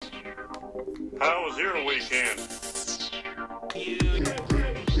How was your weekend?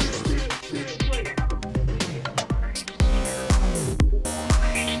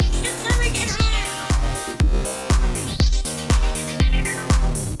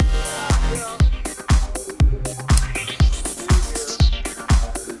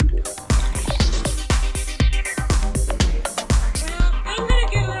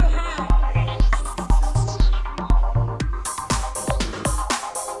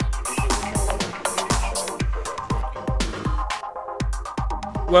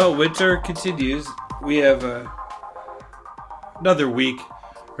 Well, winter continues. We have another week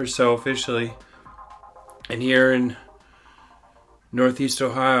or so officially. And here in Northeast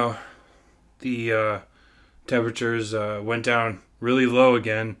Ohio, the temperatures went down really low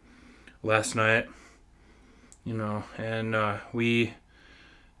again last night. And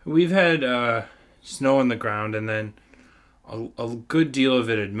we've had snow on the ground, and then a good deal of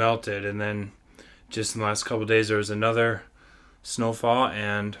it had melted, and then just in the last couple of days there was another snowfall,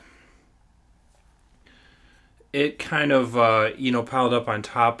 and it kind of piled up on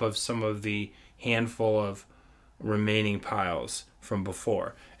top of some of the handful of remaining piles from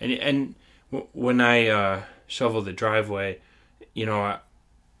before. And when I shovel the driveway,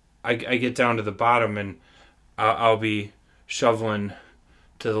 I get down to the bottom, and I'll be shoveling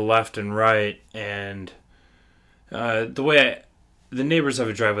to the left and right, and the neighbors have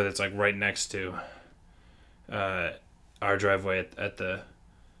a driveway that's like right next to our driveway at the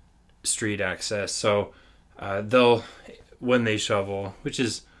street access. So they'll, when they shovel, which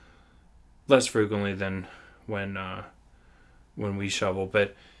is less frequently than when we shovel,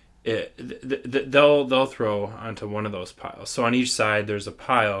 but they'll throw onto one of those piles. So on each side there's a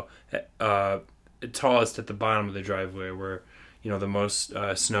pile, tallest at the bottom of the driveway where the most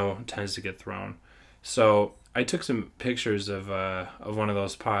snow tends to get thrown. So I took some pictures of one of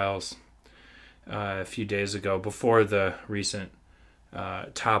those piles a few days ago before the recent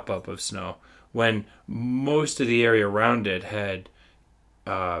top up of snow, when most of the area around it had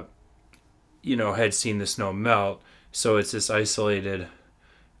seen the snow melt. So it's this isolated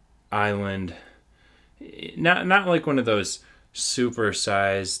island, not like one of those super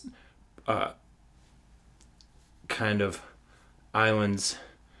sized kind of islands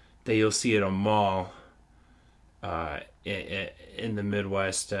that you'll see at a mall in the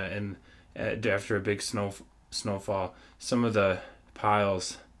Midwest, and after a big snowfall. Some of the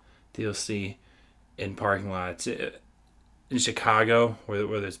piles that you'll see in parking lots in Chicago,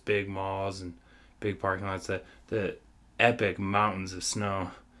 where there's big malls and big parking lots, the epic mountains of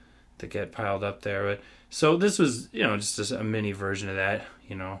snow that get piled up there. But so this was just a mini version of that.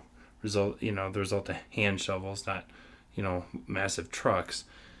 The result of hand shovels, not massive trucks.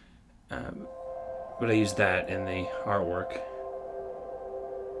 But I used that in the artwork.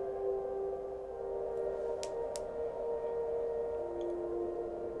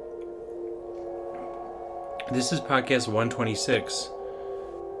 This is podcast 126.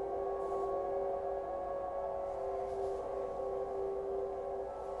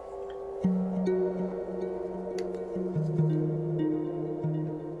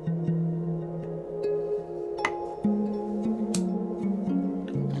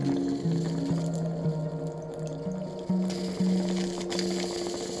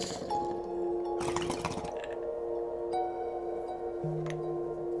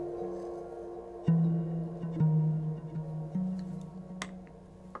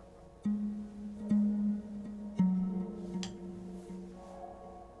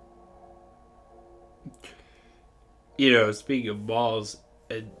 Speaking of malls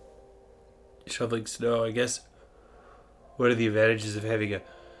and shoveling snow, I guess one of the advantages of having a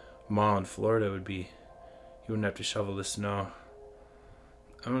mall in Florida would be you wouldn't have to shovel the snow.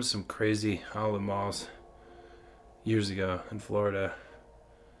 I went to some crazy outlet malls years ago in Florida.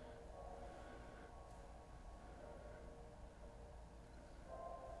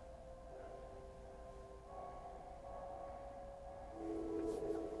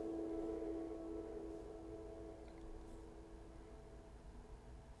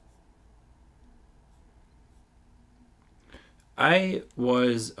 I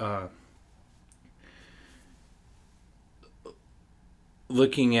was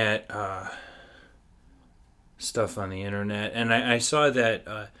looking at stuff on the internet, and I saw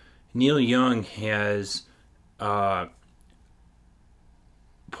that Neil Young has put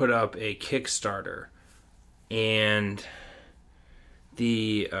up a Kickstarter, and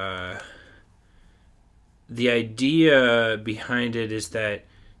the idea behind it is that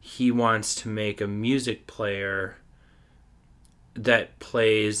he wants to make a music player that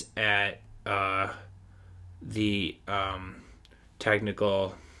plays at the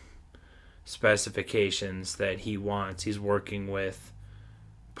technical specifications that he wants. He's working with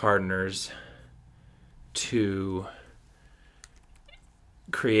partners to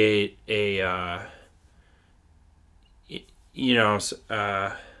create a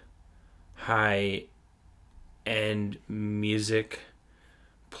high end music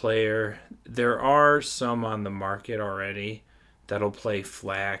player. There are some on the market already that'll play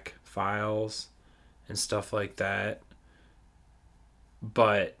FLAC files and stuff like that,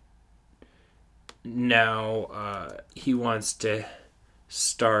 but now he wants to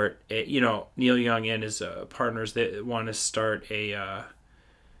start Neil Young and his partners, that want to start they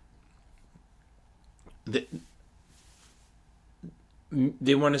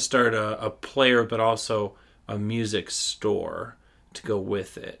want to start a player, but also a music store to go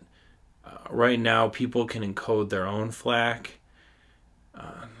with it. Right now, people can encode their own FLAC.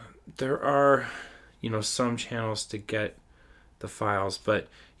 There are, some channels to get the files, but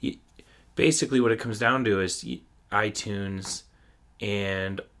basically what it comes down to is iTunes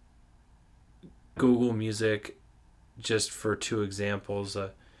and Google Music, just for two examples.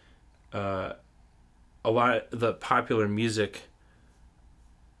 A lot of the popular music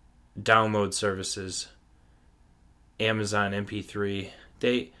download services, Amazon MP3,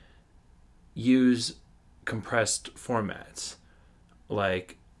 they use compressed formats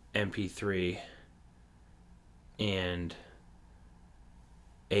like MP3 and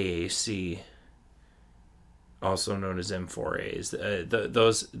AAC, also known as M4As.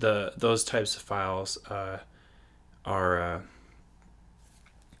 Those types of files are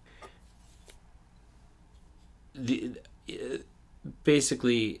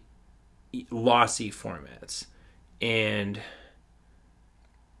basically lossy formats, and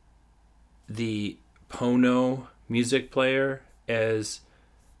the Pono music player, as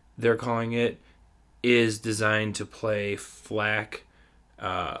they're calling it, is designed to play FLAC,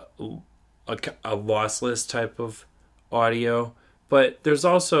 a lossless type of audio. But there's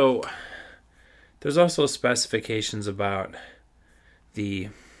also specifications about the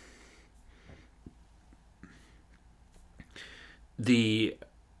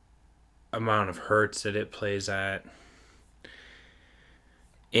amount of hertz that it plays at.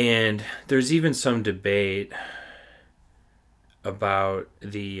 And there's even some debate about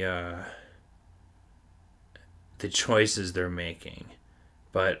the choices they're making.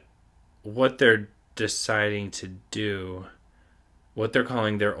 But what they're deciding to do, what they're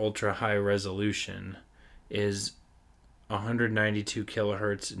calling their ultra high resolution, is 192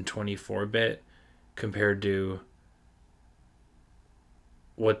 kilohertz in 24-bit compared to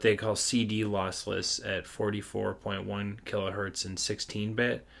what they call CD lossless at 44.1 kilohertz in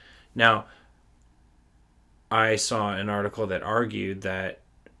 16-bit. Now, I saw an article that argued that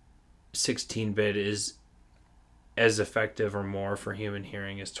 16-bit is as effective or more for human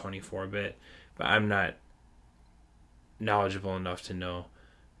hearing as 24-bit, but I'm not knowledgeable enough to know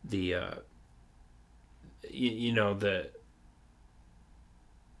the the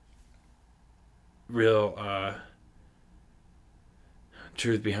real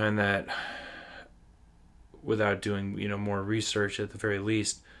truth behind that without doing more research at the very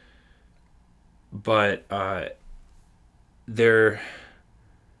least. But they're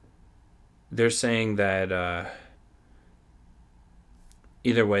saying that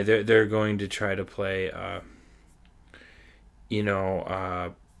either way they're going to try to play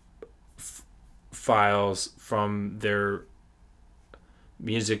files from their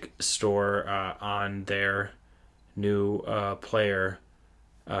music store on their new player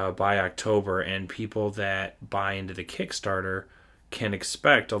by October, and people that buy into the Kickstarter can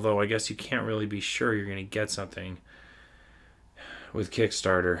expect, although I guess you can't really be sure you're going to get something with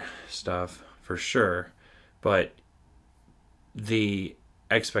Kickstarter stuff for sure, but the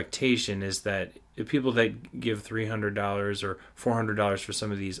expectation is that people that give $300 or $400 for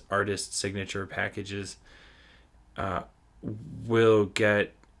some of these artist signature packages will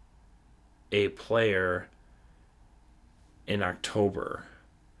get a player in October.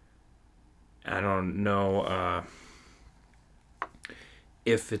 I don't know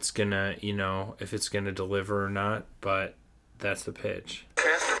if it's gonna deliver or not, but that's the pitch. What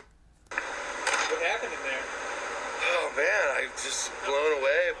happened in there? Oh man, I'm just blown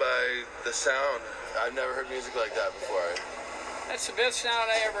away by the sound. I've never heard music like that before. That's the best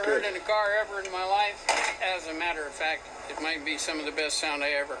sound I ever heard in a car ever in my life. As a matter of fact, it might be some of the best sound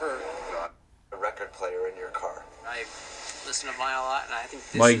I ever heard. A record player in your car. I listen to vinyl a lot, and I think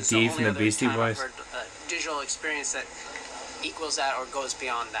this Mike is D the from only the other Beastie time Boys. I've heard a digital experience that equals that or goes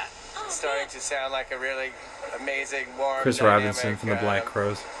beyond that. It's starting to sound like a really amazing, warm, Chris dynamic, Robinson from the Black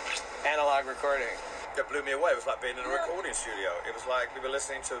Crowes. analog recording. that blew me away. It was like being in a recording studio. It was like we were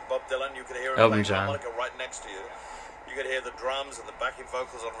listening to Bob Dylan. You could hear him Elton playing John. harmonica right next to you. You could hear the drums and the backing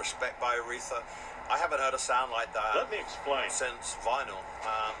vocals on Respect by Aretha. I haven't heard a sound like that Let me explain. since vinyl.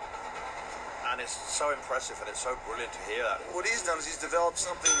 And it's so impressive and it's so brilliant to hear that. What he's done is he's developed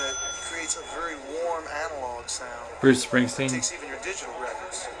something that creates a very warm analog sound. Bruce It Springsteen. takes even your digital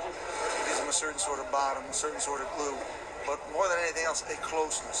records. It gives them a certain sort of bottom, a certain sort of glue. But more than anything else, a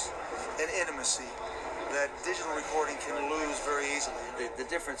closeness, an intimacy that digital recording can lose very easily. The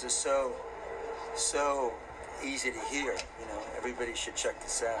difference is so easy to hear. You know, everybody should check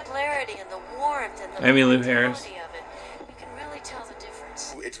this out. The clarity and the warmth and the Emmylou Harris. vitality of it. You can really tell the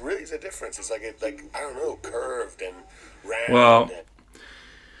difference. It's really the difference. It's like I don't know, curved and round. Well,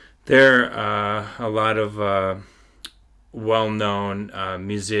 there are a lot of well-known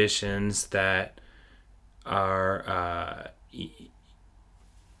musicians that are,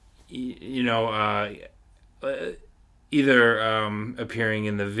 either appearing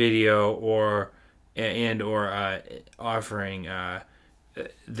in the video or offering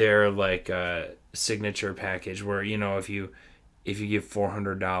their signature package where if you give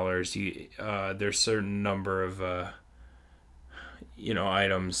 $400, there's certain number of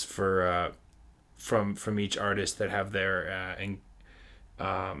items for from each artist that have their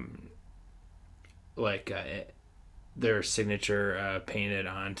their signature painted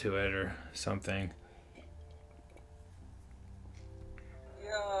onto it or something.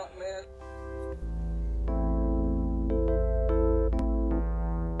 Yeah, man.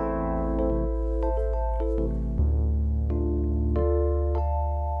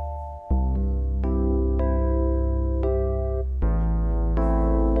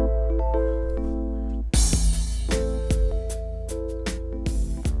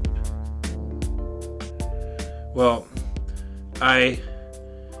 Well, I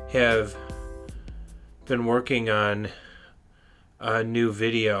have been working on a new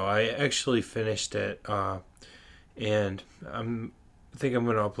video. I actually finished it, and I think I'm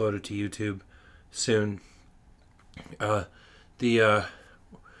going to upload it to YouTube soon. The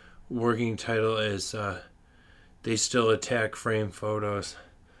working title is "They Still Attack Frame Photos,"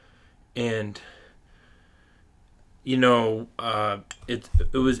 and it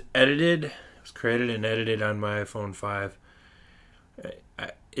was edited. It was created and edited on my iPhone 5.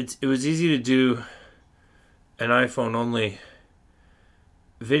 It was easy to do an iPhone only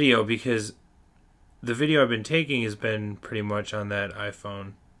video because the video I've been taking has been pretty much on that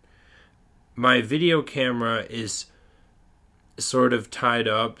iPhone. My video camera is sort of tied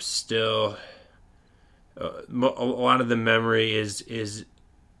up still. A lot of the memory is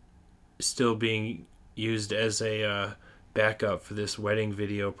still being used as a backup for this wedding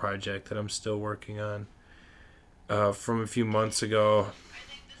video project that I'm still working on from a few months ago.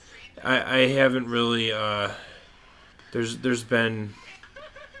 I haven't really there's been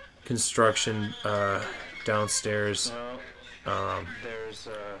construction downstairs,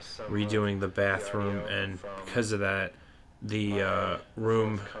 redoing the bathroom, and because of that the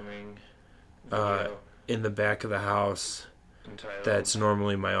room in the back of the house that's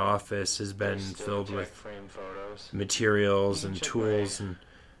normally my office has been filled with materials and tools and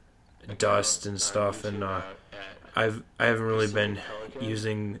dust and stuff, and I haven't really been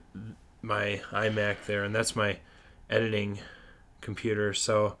using my iMac there, and that's my editing computer,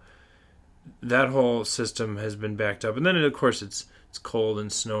 so that whole system has been backed up. And then of course it's cold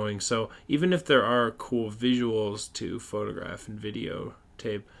and snowing, so even if there are cool visuals to photograph and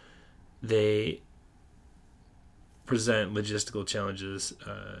videotape, they present logistical challenges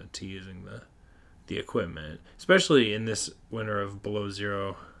to using the equipment, especially in this winter of below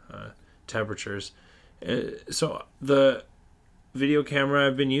zero temperatures. So the video camera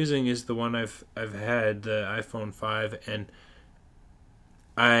I've been using is the one I've had, the iPhone 5, and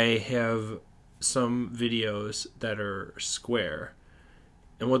I have some videos that are square.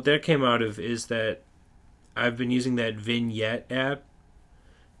 And what that came out of is that I've been using that Vignette app.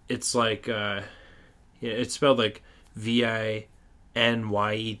 It's like it's spelled like Vinyet.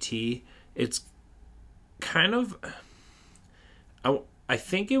 It's kind of, I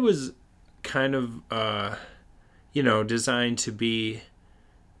think it was kind of designed to be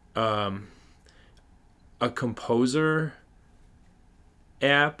a composer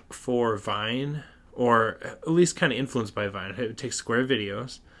app for Vine, or at least kind of influenced by Vine. It takes square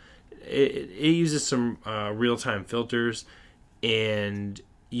videos. It uses some real-time filters, and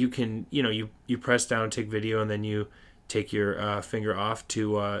you can, you press down, take video, and then you take your finger off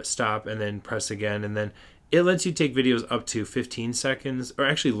to stop, and then press again, and then it lets you take videos up to 15 seconds, or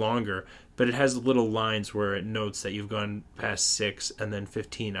actually longer, but it has little lines where it notes that you've gone past 6 and then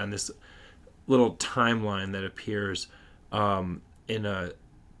 15 on this little timeline that appears in a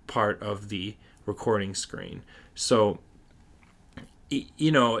part of the recording screen. So,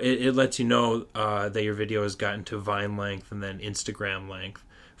 you know, it lets you know that your video has gotten to Vine length and then Instagram length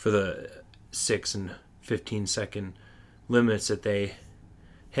for the 6 and 15 second limits that they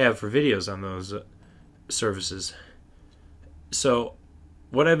have for videos on those services. So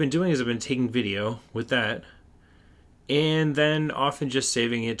what I've been doing is I've been taking video with that and then often just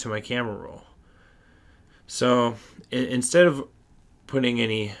saving it to my camera roll. So instead of putting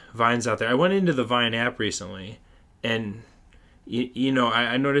any Vines out there, I went into the Vine app recently, and you know,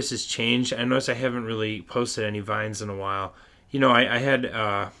 I noticed this change. I noticed I haven't really posted any Vines in a while. You know,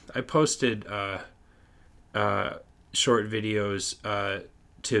 I posted short videos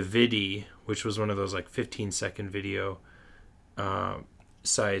to Vidi, which was one of those like 15-second video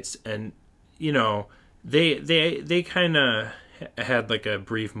sites, and you know, they kind of had like a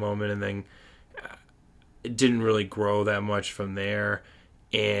brief moment, and then it didn't really grow that much from there.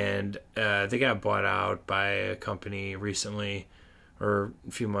 And they got bought out by a company recently, or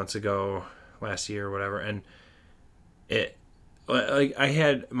a few months ago, last year or whatever. And it, like, I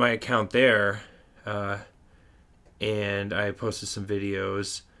had my account there, and I posted some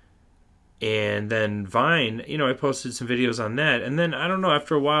videos. And then Vine, you know, I posted some videos on that. And then, I don't know,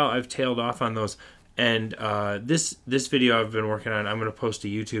 after a while, I've tailed off on those. And this video I've been working on, I'm going to post to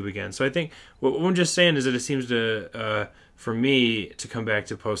YouTube again. So I think what I'm just saying is that it seems to, for me, to come back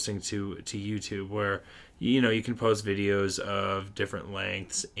to posting to YouTube, where, you know, you can post videos of different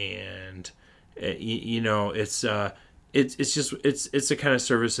lengths, and you know, it's a kind of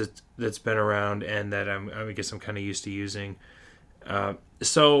service that's been around, and that I guess I'm kind of used to using.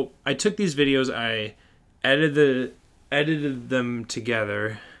 So I took these videos, I edited them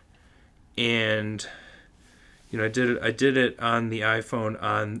together. And you know, I did it on the iPhone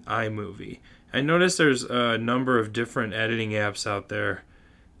on iMovie. I noticed there's a number of different editing apps out there.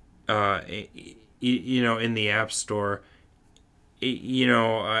 You know, in the App Store. You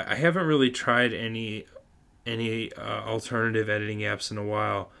know, I haven't really tried any alternative editing apps in a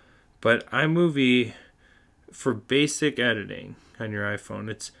while, but iMovie for basic editing on your iPhone,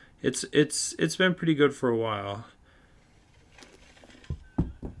 it's been pretty good for a while.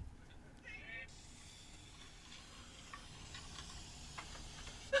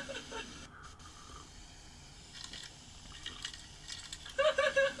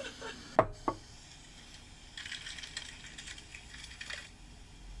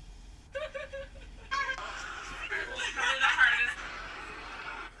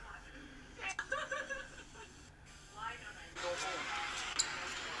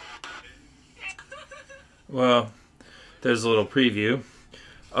 Well, there's a little preview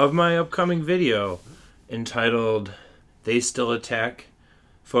of my upcoming video entitled "They Still Attack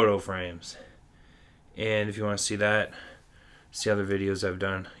Photo Frames." And if you want to see that, see other videos I've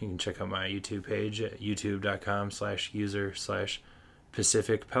done, you can check out my YouTube page at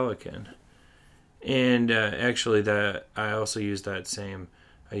youtube.com/user/Pacific Pelican. And actually, that I also use that same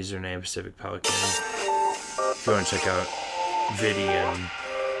username, Pacific Pelican, if you want to check out Vidi and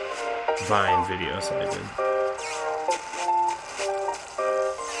Vine videos that I did.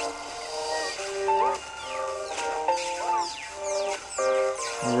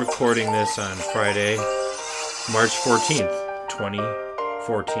 We're recording this on Friday, March 14th,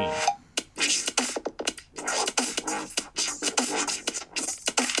 2014.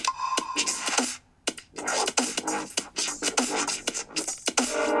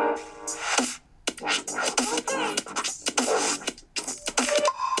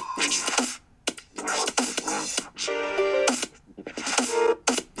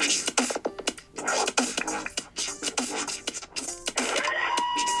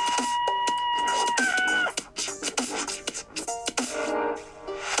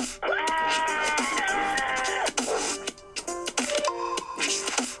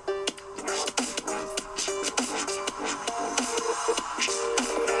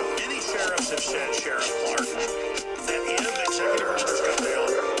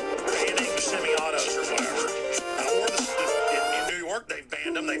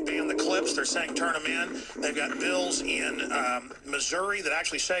 Missouri that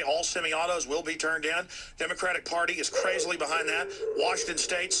actually say all semi-autos will be turned in. Democratic Party is crazily behind that. Washington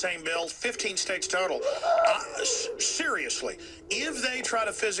State, same bill. 15 states total. Seriously, if they try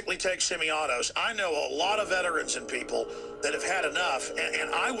to physically take semi-autos, I know a lot of veterans and people that have had enough, and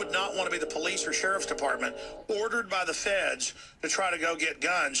I would not want to be the police or sheriff's department ordered by the feds to try to go get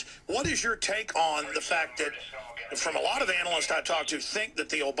guns. What is your take on the fact that, from a lot of analysts I talk to, think that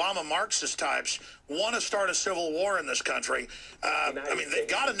the Obama Marxist types want to start a civil war in this country? I mean, they've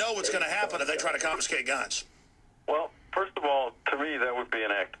got to know what's going to happen if they try to confiscate guns. Well, first of all, to me, that would be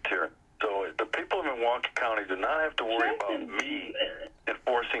an act of tyranny. So the people of Milwaukee County do not have to worry about me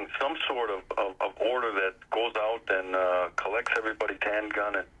enforcing some sort of order that goes out and collects everybody's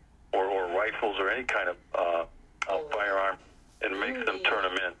handgun or rifles or any kind of firearm and makes them turn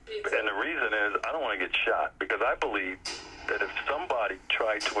them in. And the reason is I don't want to get shot, because I believe that if somebody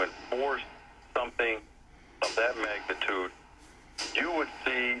tried to enforce something of that magnitude, you would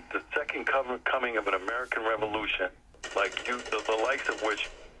see the second coming of an American Revolution, like the likes of which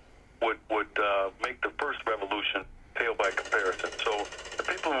would make the first revolution pale by comparison. So the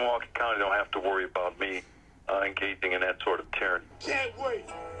people in Milwaukee County don't have to worry about me engaging in that sort of tyranny. Can't wait.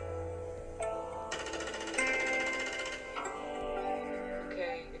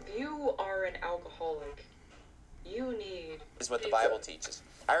 Okay, if you are an alcoholic, you need... This is what the Bible teaches.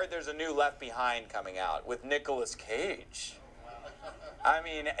 I heard there's a new Left Behind coming out with Nicolas Cage. I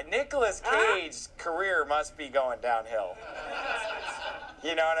mean, Nicolas Cage's career must be going downhill.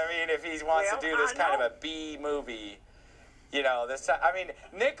 You know what I mean? If he wants to do this kind of a B movie, you know, this. I mean,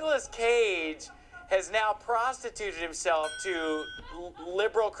 Nicolas Cage has now prostituted himself to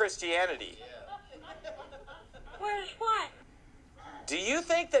liberal Christianity. Where's what? Do you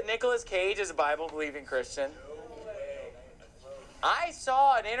think that Nicolas Cage is a Bible-believing Christian? I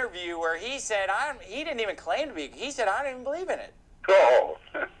saw an interview where he said, he didn't even claim to be, he said, I don't even believe in it. Oh.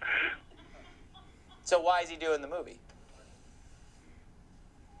 So why is he doing the movie?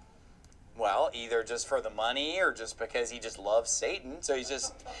 Well, either just for the money or just because he just loves Satan. So he's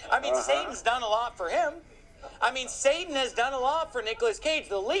just, I mean, Satan's done a lot for him. I mean, Satan has done a lot for Nicolas Cage.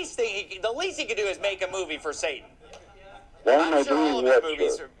 The least he could do is make a movie for Satan. I'm sure all of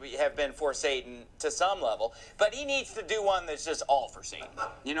his movies have been for Satan to some level, but he needs to do one that's just all for Satan.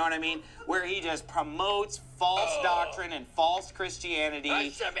 You know what I mean? Where he just promotes false doctrine and false Christianity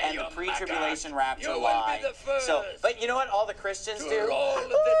and the pre-tribulation rapture lie. So, but you know what all the Christians do? Roll the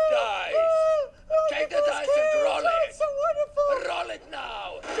dice. Take the dice and roll it. So wonderful. Roll it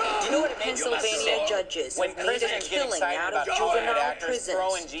now. You know what it means Pennsylvania judges when have made a Christians get killing excited out about of child juvenile actors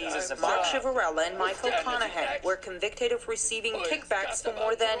throwing prisons. Jesus Mark above. Chivarella and Michael Conahan were convicted of receiving kickbacks for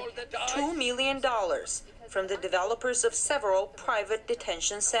more than $2 million from the developers of several private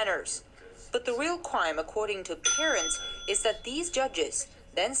detention centers. But the real crime, according to parents, is that these judges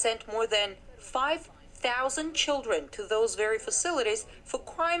then sent more than 5,000 children to those very facilities for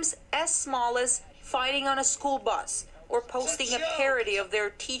crimes as small as fighting on a school bus or posting a parody of their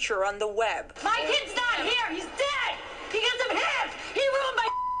teacher on the web. My kid's not here. He's dead because of him. He ruined my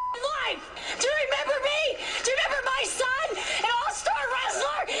life. Do you remember me? Do you remember my son? An all-star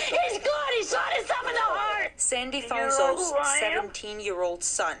wrestler? He's good. He shot himself in the heart. Sandy Fonzo's 17-year-old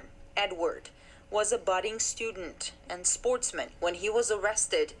son, Edward, was a budding student and sportsman when he was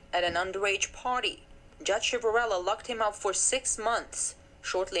arrested at an underage party. Judge Chivarella locked him up for 6 months.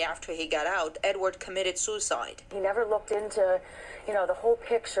 Shortly after he got out, Edward committed suicide. He never looked into, the whole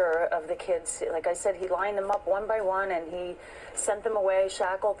picture of the kids. Like I said, he lined them up one by one and he sent them away,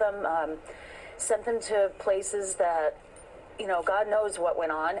 shackled them, sent them to places that, God knows what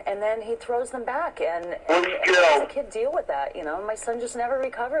went on, and then he throws them back. And how does a kid deal with that? My son just never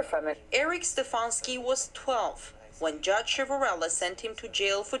recovered from it. Eric Stefanski was 12 when Judge Chivarella sent him to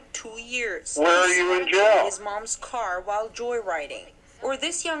jail for 2 years. Where are you in jail? In his mom's car while joyriding. Or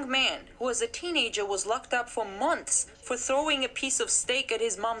this young man, who as a teenager was locked up for months for throwing a piece of steak at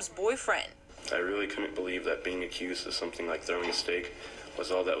his mom's boyfriend. I really couldn't believe that being accused of something like throwing a steak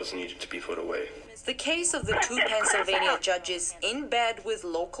was all that was needed to be put away. The case of the 2 Pennsylvania judges in bed with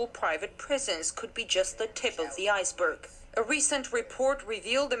local private prisons could be just the tip of the iceberg. A recent report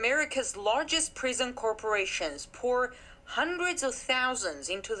revealed America's largest prison corporations pour hundreds of thousands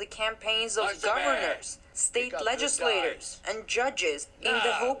into the campaigns of governors, state legislators, and judges in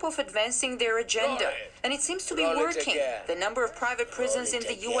the hope of advancing their agenda. And it seems to be working. The number of private prisons in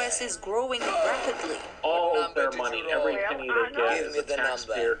the U.S. is growing rapidly. All of their money, every penny they get is a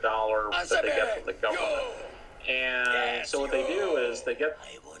taxpayer dollar that they get from the government. And so what they do is they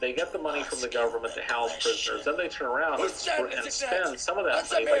get the money from the government to house prisoners, then they turn around and spend some of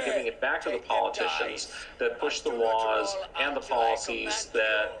that money by giving it back to the politicians that push the laws and the policies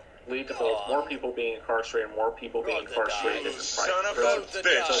that lead to both more people being incarcerated and more people being incarcerated in private prisons.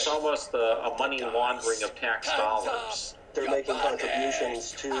 So it's almost a money laundering of tax dollars. they're making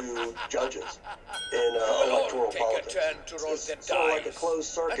contributions to judges in electoral politics. It's sort of like a closed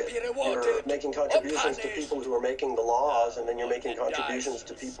circuit. You're making contributions to people who are making the laws, and then you're making contributions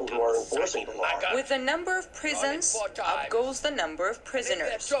to people who are enforcing the law. With the number of prisons, up goes the number of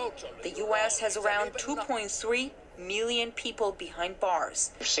prisoners. The U.S. has around 2.3 million people behind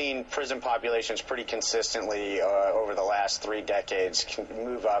bars. We've seen prison populations pretty consistently over the last 3 decades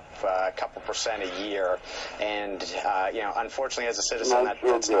move up a couple percent a year, and unfortunately, as a citizen,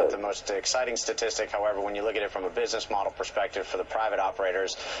 that's not the most exciting statistic. However, when you look at it from a business model perspective for the private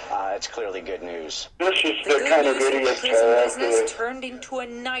operators, it's clearly good news. The good news in the prison business turned into a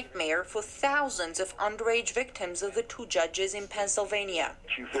nightmare for thousands of underage victims of the 2 judges in Pennsylvania.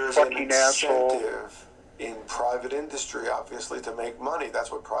 There's an incentive in private industry, obviously, to make money.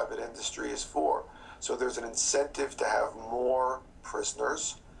 That's what private industry is for. So there's an incentive to have more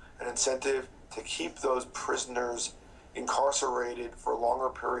prisoners, an incentive to keep those prisoners incarcerated for longer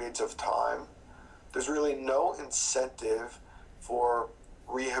periods of time. There's really no incentive for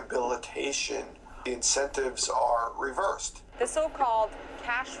rehabilitation. The incentives are reversed. The so-called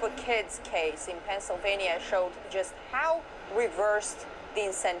Cash for Kids case in Pennsylvania showed just how reversed the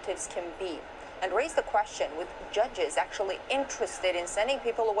incentives can be, and raised the question, with judges actually interested in sending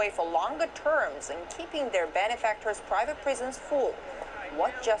people away for longer terms and keeping their benefactors' private prisons full,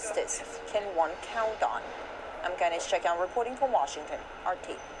 what justice can one count on? I'm Ganesh Chekyan reporting from Washington,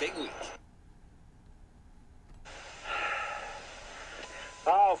 RT. Big week.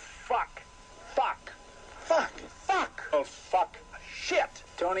 Oh, fuck. Fuck. Fuck. Fuck. Oh, fuck. Shit.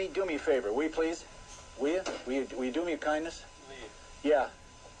 Tony, do me a favor, will you please? Will you? Will you do me a kindness? Yeah.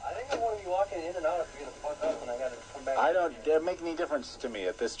 I think I want to be walking in and out if you're going to fuck up and I got to come back. I don't make any difference to me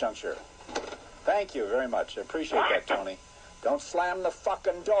at this juncture. Thank you very much. I appreciate that, Tony. Don't slam the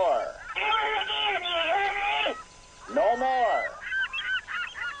fucking door. No more.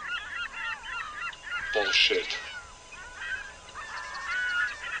 Bullshit.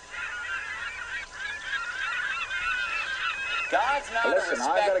 God's not Listen, a I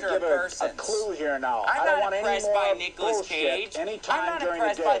gotta respecter of give a persons. clue here now. I'm I don't not want any impressed more by Nicolas bullshit Cage. anytime I'm not during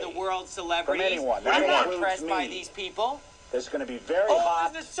impressed the by day the world celebrities. From anyone. That I'm not includes impressed by me. these people. It's going to be very Oh,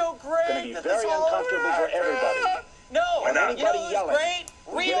 hot. this is so great. It's going to be that very this all uncomfortable for everybody. No, When you know who's yelling. great?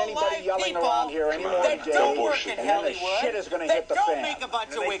 You Real get anybody life yelling people around here any more that day, don't work in and then the Hollywood, shit is gonna that hit the don't fan. make a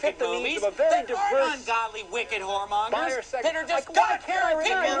bunch And of they wicked fit the needs movies, of a very that diverse- aren't ungodly wicked whoremongers, Buy her second. that are just Why can't I God-fearing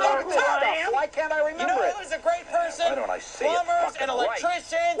people remember who this are stuff? Why can't I You remember know it? who's a great person? Why don't I say it Plumbers fucking and right?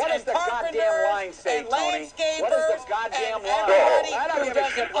 electricians What does and the goddamn carpenters line say, and Tony? landscapers What does the goddamn and line? everybody I don't who give a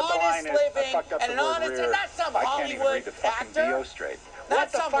does shit an what the line honest is. I living fucked up and the an word honest, rear. not some I can't even Hollywood read the fucking actor. VO straight. Not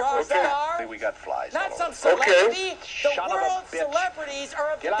What the some fuck rock was that? star. We got flies. Not some all over. celebrity. The Son of a world's bitch. celebrities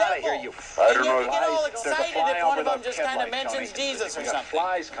are of Get the out of devil. here, you And don't yet know. we get all There's a excited fly if one over of them the just kind of headlight, mentions Tony. Jesus or We got something.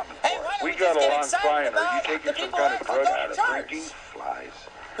 flies coming Hey, for why us. don't we just get excited about the taking some people kind who of actually drug go out to of church? drinking? Flies.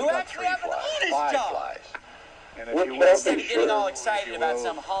 Who We got actually 3 have an flies. honest 5 job. flies. And if Instead you will, of getting all excited about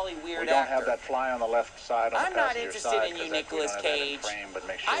some Holly we weird don't have actor. that fly on the left side. On I'm the not passenger interested side, in you, 'cause Nicolas we don't have that in Cage. frame, but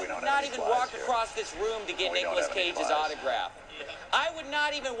make sure I we don't would have not any even flies walk here. across this room to get We don't Nicolas have any Cage's flies. autograph. I would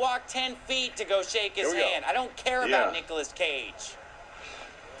not even walk 10 feet to go shake his Here we go. hand. I don't care Yeah. about Nicolas Cage.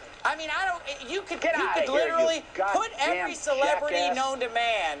 I mean, I don't. You could Get you outta could here, you literally put goddamn every celebrity jackass. known to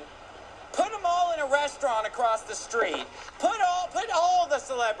man, put them all in a restaurant across the street. Put all the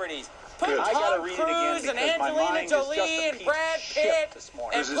celebrities. Put Good. I gotta Tom read it again Cruise and because my Angelina mind is just a Jolie and piece Brad of shit Pitt this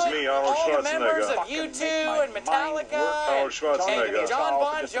morning. and This is put me, Arnold all the Schwarzenegger. members of Fucking U2 make my and mind Metallica work. Arnold and Schwarzenegger. John Hold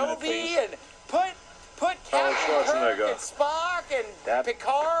Bon just a minute, Jovi please. and put Arnold Captain Kirk Schwarzenegger. and Spock and That-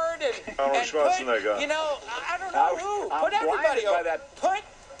 Picard and Arnold put, Schwarzenegger. you know, I don't know who. I'm Put everybody blinded by over. that Put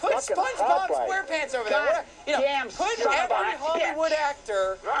fucking SpongeBob Popeye. SquarePants over God there. You know, damn put son of a every bitch. Hollywood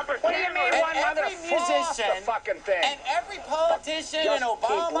actor, What do you mean and one mother every frost the musician, fucking thing? and every politician, Just and keep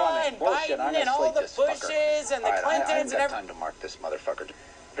Obama, running. and Bullshit. Biden, I'm and gonna all sleep the this fucker. Bushes, and the All right, I Clintons, haven't and got every. time to mark this motherfucker.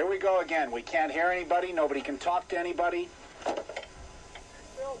 Here we go again. We can't hear anybody. Nobody can talk to anybody.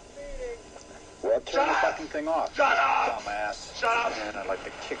 Well, turn the fucking thing off. Shut up! Dumbass. Shut up! Man, I'd like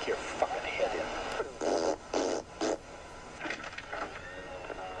to kick your fucking head in.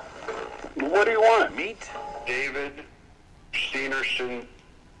 What do you want? Meat? David Steenerson.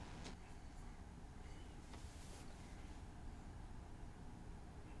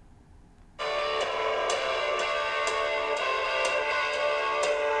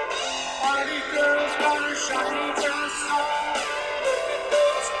 Party girls wanna shine just so. Look at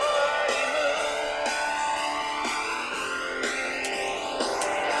those party moves.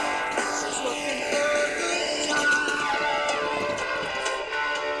 She's looking for a good time.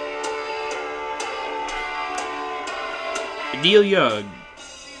 Neil Young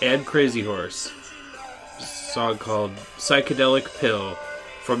and Crazy Horse. A song called Psychedelic Pill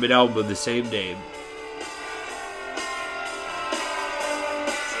from an album of the same name.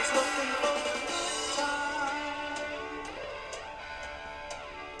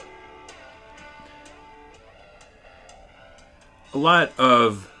 A lot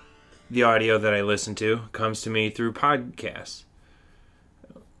of the audio that I listen to comes to me through podcasts.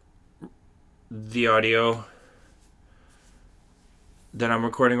 The audio that I'm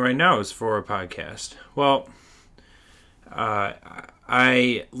recording right now is for a podcast. Well,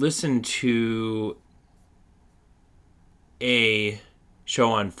 I listened to a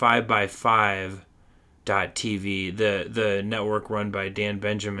show on 5x5.tv, the network run by Dan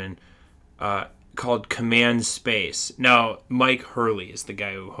Benjamin, called Command Space. Now, Mike Hurley is the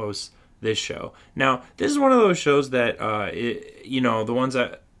guy who hosts this show. Now, this is one of those shows that, the ones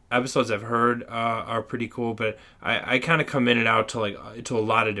that episodes I've heard are pretty cool, but I kind of come in and out to a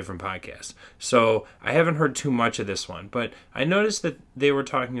lot of different podcasts. So I haven't heard too much of this one, but I noticed that they were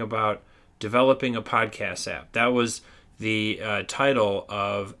talking about developing a podcast app. That was the title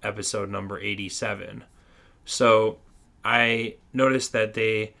of episode number 87. So I noticed that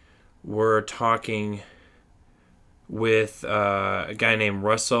they were talking with a guy named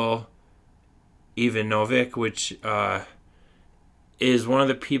Russell Ivanovic, which is one of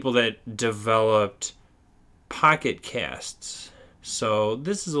the people that developed Pocket Casts. So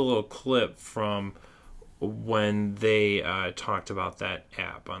this is a little clip from when they talked about that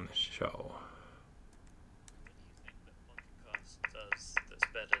app on the show.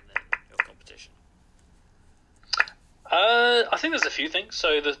 I think there's a few things.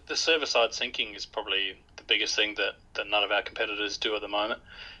 So the server-side syncing is probably the biggest thing that none of our competitors do at the moment,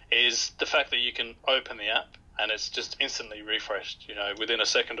 is the fact that you can open the app and it's just instantly refreshed. Within a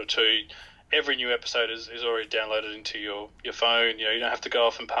second or two, every new episode is already downloaded into your phone. You don't have to go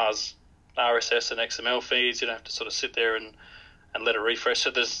off and parse RSS and XML feeds. You don't have to sort of sit there and let it refresh. So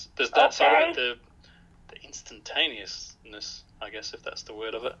there's that side of it, the instantaneousness, I guess, if that's the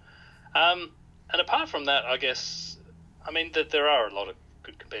word of it. And apart from that, I guess, that there are a lot of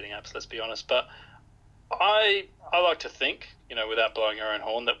good competing apps, let's be honest, but I like to think, without blowing our own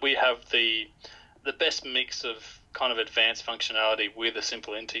horn, that we have the best mix of kind of advanced functionality with a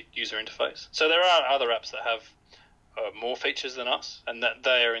simple user interface. So there are other apps that have more features than us, and that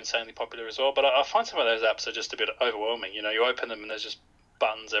they are insanely popular as well, but I find some of those apps are just a bit overwhelming. You open them and there's just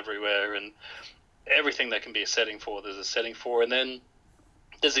buttons everywhere, and everything that can be a setting for, there's a setting for, and then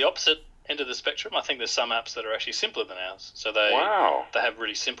there's the opposite end of the spectrum. I think there's some apps that are actually simpler than ours. So they have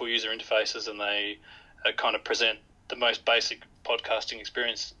really simple user interfaces, and they kind of present the most basic podcasting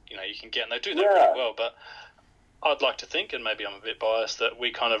experience you can get, and they do that really well. But I'd like to think, and maybe I'm a bit biased, that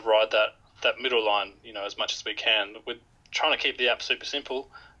we kind of ride that middle line, as much as we can. We're trying to keep the app super simple,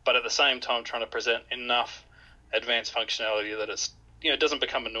 but at the same time trying to present enough advanced functionality that it's doesn't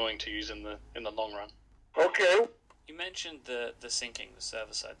become annoying to use in the long run. Okay. You mentioned the syncing, the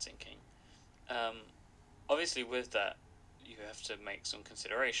server-side syncing. Obviously, with that, you have to make some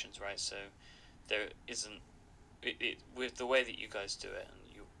considerations, right? So there isn't with the way that you guys do it, and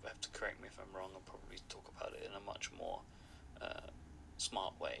you have to correct me if I'm wrong. I'll probably talk about it in a much more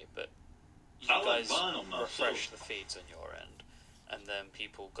smart way. But you guys refresh the feeds on your end, and then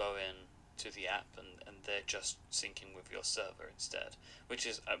people go in to the app and they're just syncing with your server instead, which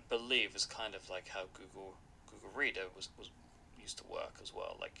is, I believe, is kind of like how Google Reader was used to work as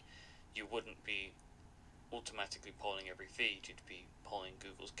well. Like, you wouldn't be automatically polling every feed, you'd be polling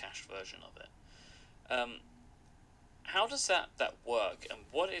Google's cached version of it. How does that work, and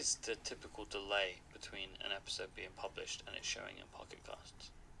what is the typical delay between an episode being published and it showing in Pocket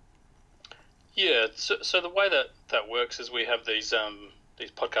Casts? Yeah, so the way that works is we have these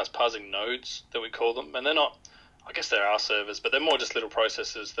podcast parsing nodes that we call them, and they're not, I guess there are servers, but they're more just little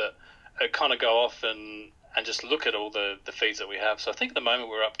processes that kind of go off and just look at all the feeds that we have. So I think at the moment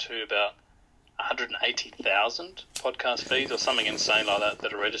we're up to about 180,000 podcast feeds or something insane like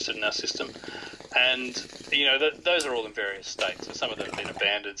that are registered in our system. And, those are all in various states. So some of them have been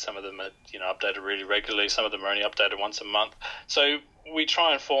abandoned, some of them are, updated really regularly, some of them are only updated once a month. So we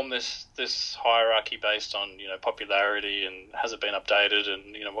try and form this hierarchy based on, popularity and has it been updated,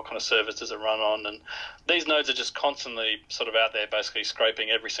 and, what kind of service does it run on. And these nodes are just constantly sort of out there basically scraping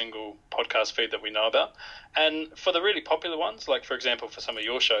every single podcast feed that we know about. And for the really popular ones, like, for example, for some of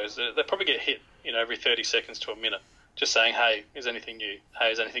your shows, they probably get hit, every 30 seconds to a minute, just saying, hey, is anything new? Hey,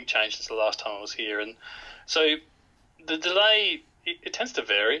 has anything changed since the last time I was here? And so the delay, it tends to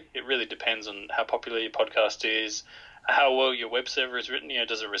vary. It really depends on how popular your podcast is, how well your web server is written.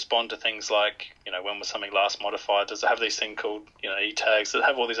 Does it respond to things like, when was something last modified? Does it have these things called, e-tags? Does it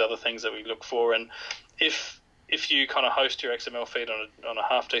have all these other things that we look for? And if you kind of host your XML feed on a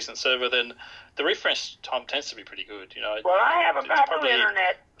half decent server, then the refresh time tends to be pretty good. Well, I have a better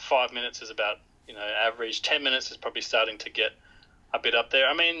internet. 5 minutes is about average. 10 minutes is probably starting to get a bit up there.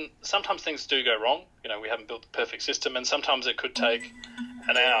 I mean, sometimes things do go wrong. We haven't built the perfect system, and sometimes it could take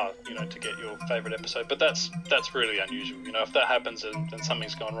an hour, to get your favorite episode. But that's really unusual. If that happens and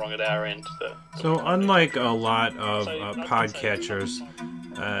something's gone wrong at our end. So unlike a lot of podcatchers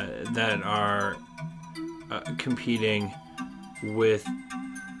that are competing with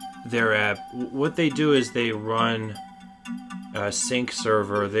their app, what they do is they run a sync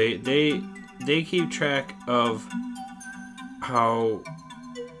server. They keep track of how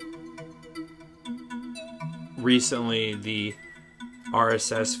recently the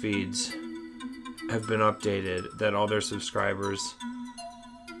RSS feeds have been updated that all their subscribers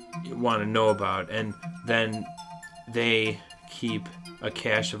want to know about, and then they keep a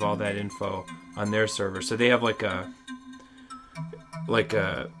cache of all that info on their server. So they have like a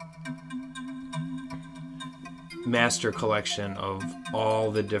master collection of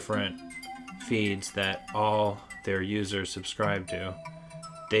all the different feeds that all their users subscribe to.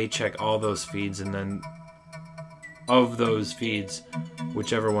 They check all those feeds, and then of those feeds,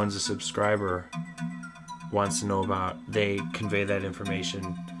 whichever one's a subscriber wants to know about, they convey that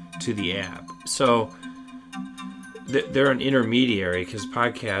information to the app. So they're an intermediary, because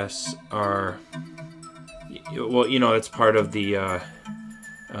podcasts are, it's part of the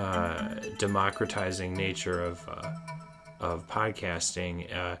democratizing nature of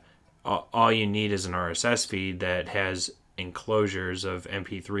podcasting. All you need is an RSS feed that has enclosures of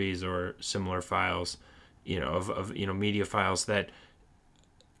MP3s or similar files, of media files that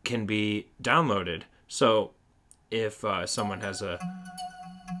can be downloaded. So if someone has a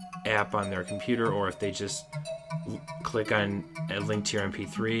app on their computer, or if they just click on a link to your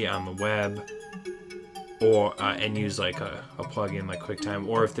MP3 on the web, or and use like a plugin like QuickTime,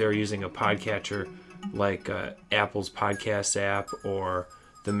 or if they're using a podcatcher like Apple's podcast app, or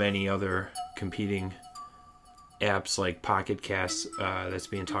the many other competing apps like Pocket Cast that's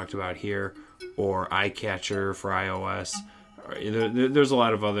being talked about here, or iCatcher for iOS. There's a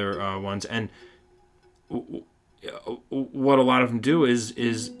lot of other ones, and what a lot of them do is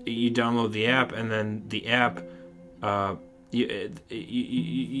you download the app, and then the app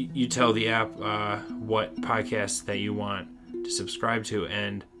you tell the app what podcasts that you want to subscribe to,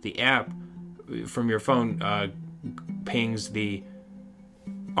 and the app from your phone pings the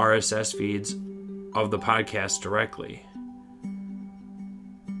RSS feeds of the podcast directly.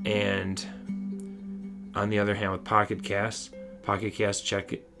 And on the other hand, with Pocket Cast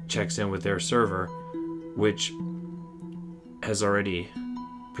checks in with their server, which has already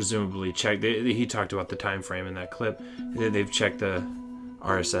presumably checked. He talked about the time frame in that clip. They've checked the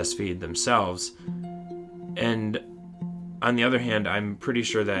RSS feed themselves. And on the other hand, I'm pretty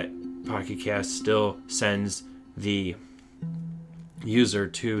sure that Pocket Cast still sends the user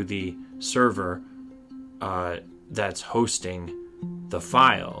to the server that's hosting the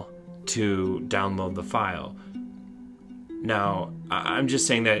file to download the file. Now, I'm just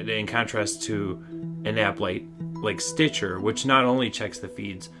saying that in contrast to an app like Stitcher, which not only checks the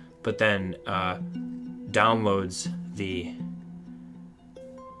feeds, but then downloads the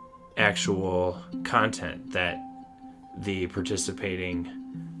actual content that the participating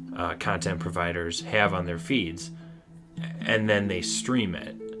content providers have on their feeds, and then they stream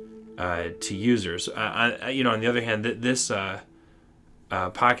it to users. On the other hand, this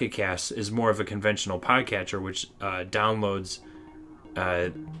Pocket Cast is more of a conventional podcatcher, which downloads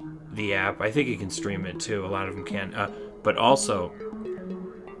the app. I think it can stream it too. A lot of them can, but also,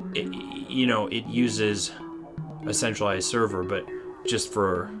 it uses a centralized server, but just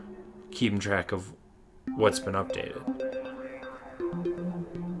for keeping track of what's been updated.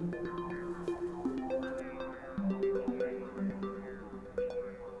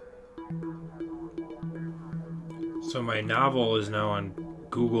 So my novel is now on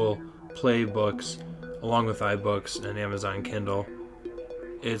Google Play Books, along with iBooks and Amazon Kindle.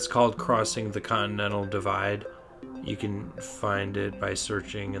 It's called Crossing the Continental Divide. You can find it by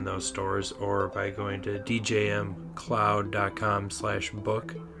searching in those stores or by going to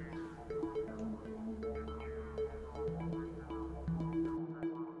djmcloud.com/book.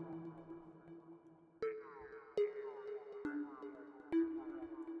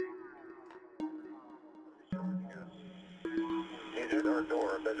 He's at our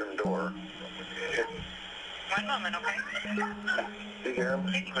door, bedroom door. One moment, okay? Do you hear him?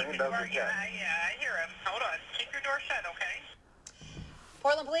 Yeah, I hear him. Hold on. Keep your door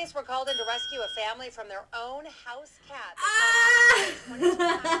Portland police were called in to rescue a family from their own house cat. They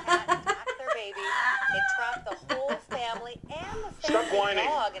attacked their baby. It trapped the whole family and the family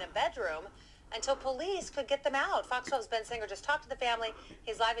dog in a bedroom until police could get them out. Fox 12's Ben Singer just talked to the family.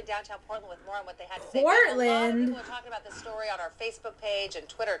 He's live in downtown Portland with more on what they had to say. Portland. A lot of people are talking about this story on our Facebook page and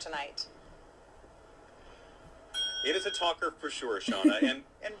Twitter tonight. It is a talker for sure, Shauna, and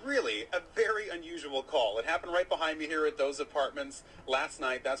really a very unusual call. It happened right behind me here at those apartments last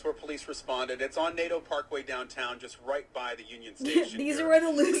night. That's where police responded. It's on NATO Parkway downtown, just right by the Union Station. These here. are where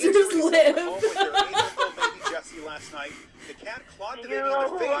the losers live. Home with their 8-month-old baby Jessie last night. The cat clawed the baby in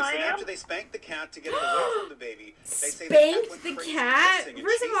the face, and after they spanked the cat to get it away from the baby, they say Spanked the cat?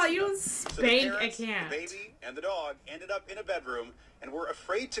 First of all, you don't so spank the parents, a cat. The baby and the dog ended up in a bedroom and were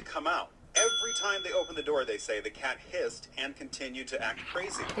afraid to come out. Every time they opened the door, they say, the cat hissed and continued to act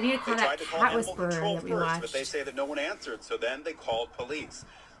crazy. They need to call tried that to call cat animal whisperer control that we first, watched. but they say that no one answered, so then they called police.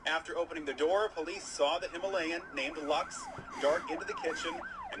 After opening the door, police saw the Himalayan, named Lux, dart into the kitchen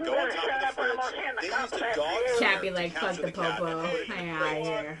and go on top of the fridge. They used a dog Cat be snare like, to fuck capture the the cat popo. and put it in Hi, the hi, fridge.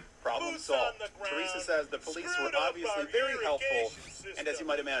 here. Problem solved. Teresa says the police were obviously very helpful, and as you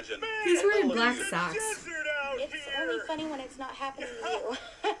might imagine, He's wearing black socks. It's only funny when it's not happening to you.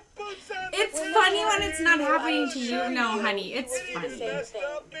 It's funny when it's not happening to you. No, honey, it's funny.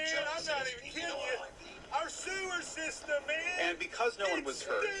 Our sewer system, man. And because no one was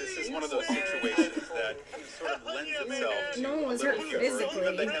hurt, this is one of those situations that sort of lends itself to No one was hurt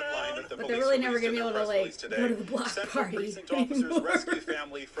physically, but they're really never gonna be able to like go to the block Central party Precinct officers anymore. rescue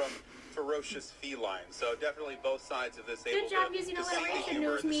family from ferocious felines. So definitely both sides of this able job to using see the alliteration,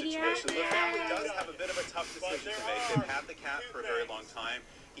 humor news in the media. situation. The family does have a bit of a tough decision to make. They've had the cat for a very long time.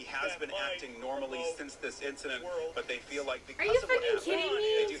 He has been acting normally since this incident, but they feel like because Are you of what fucking happened, kidding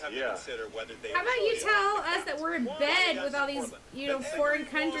me? they do have to consider whether they How about you tell us that we're in bed with all these, foreign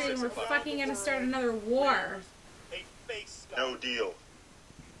countries and we're fucking gonna start another war? No deal.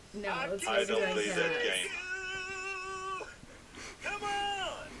 No, it's I don't play that game. Come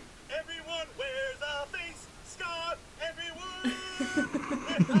on! Everyone wears a face scarf. Everyone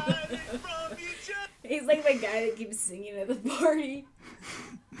we're hiding from each other. He's like the guy that keeps singing at the party.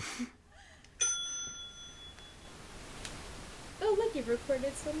 Oh, look, you've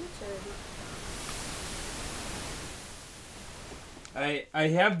recorded so much already. I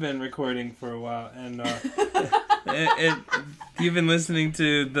have been recording for a while, and you've been listening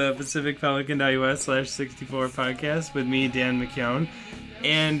to the PacificPelican.us/64 podcast with me, Dan McKeown,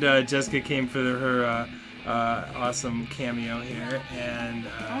 and Jessica came for her awesome cameo here, and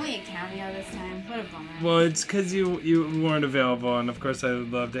Only a cameo this time. What a bummer. well, it's because you weren't available, and of course I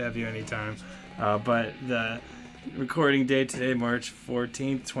would love to have you anytime, but the recording date today, March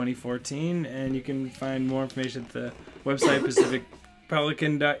 14th, 2014, and you can find more information at the website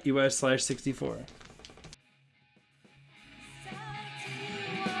PacificPelican.us/64.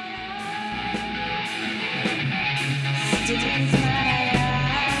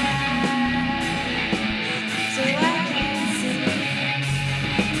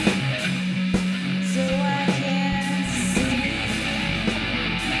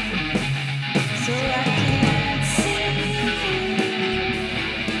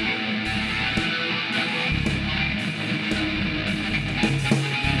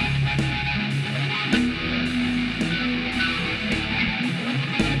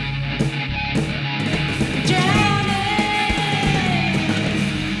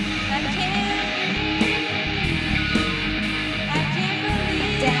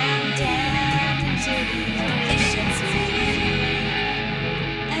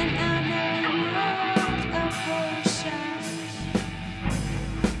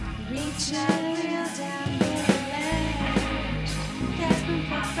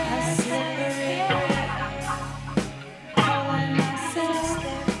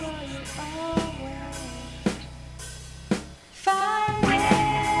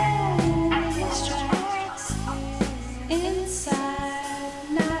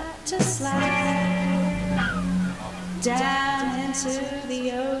 Down into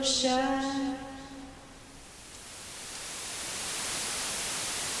the ocean.